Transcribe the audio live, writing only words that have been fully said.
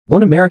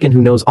One American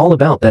who knows all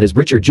about that is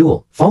Richard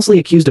Jewell, falsely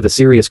accused of a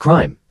serious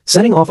crime,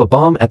 setting off a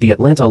bomb at the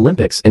Atlanta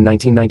Olympics in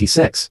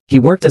 1996. He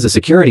worked as a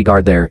security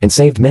guard there and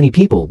saved many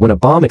people when a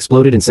bomb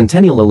exploded in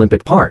Centennial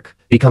Olympic Park,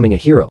 becoming a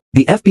hero.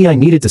 The FBI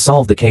needed to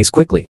solve the case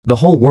quickly. The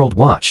whole world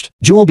watched.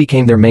 Jewell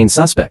became their main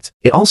suspect.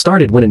 It all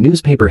started when a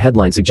newspaper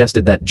headline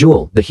suggested that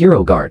Jewell, the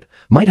hero guard,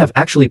 might have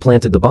actually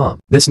planted the bomb.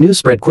 This news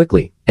spread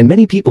quickly, and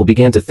many people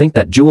began to think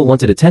that Jewell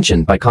wanted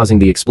attention by causing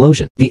the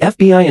explosion. The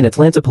FBI and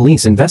Atlanta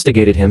police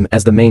investigated him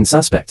as the main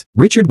suspect.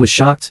 Richard was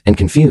shocked and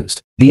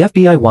confused. The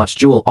FBI watched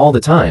Jewell all the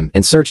time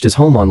and searched his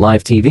home on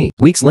live TV.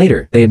 Weeks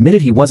later, they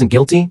admitted he wasn't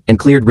guilty and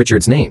cleared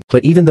Richard's name.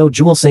 But even though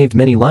Jewell saved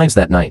many lives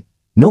that night,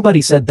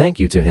 nobody said thank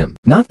you to him.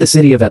 Not the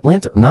city of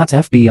Atlanta, not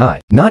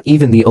FBI, not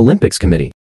even the Olympics committee.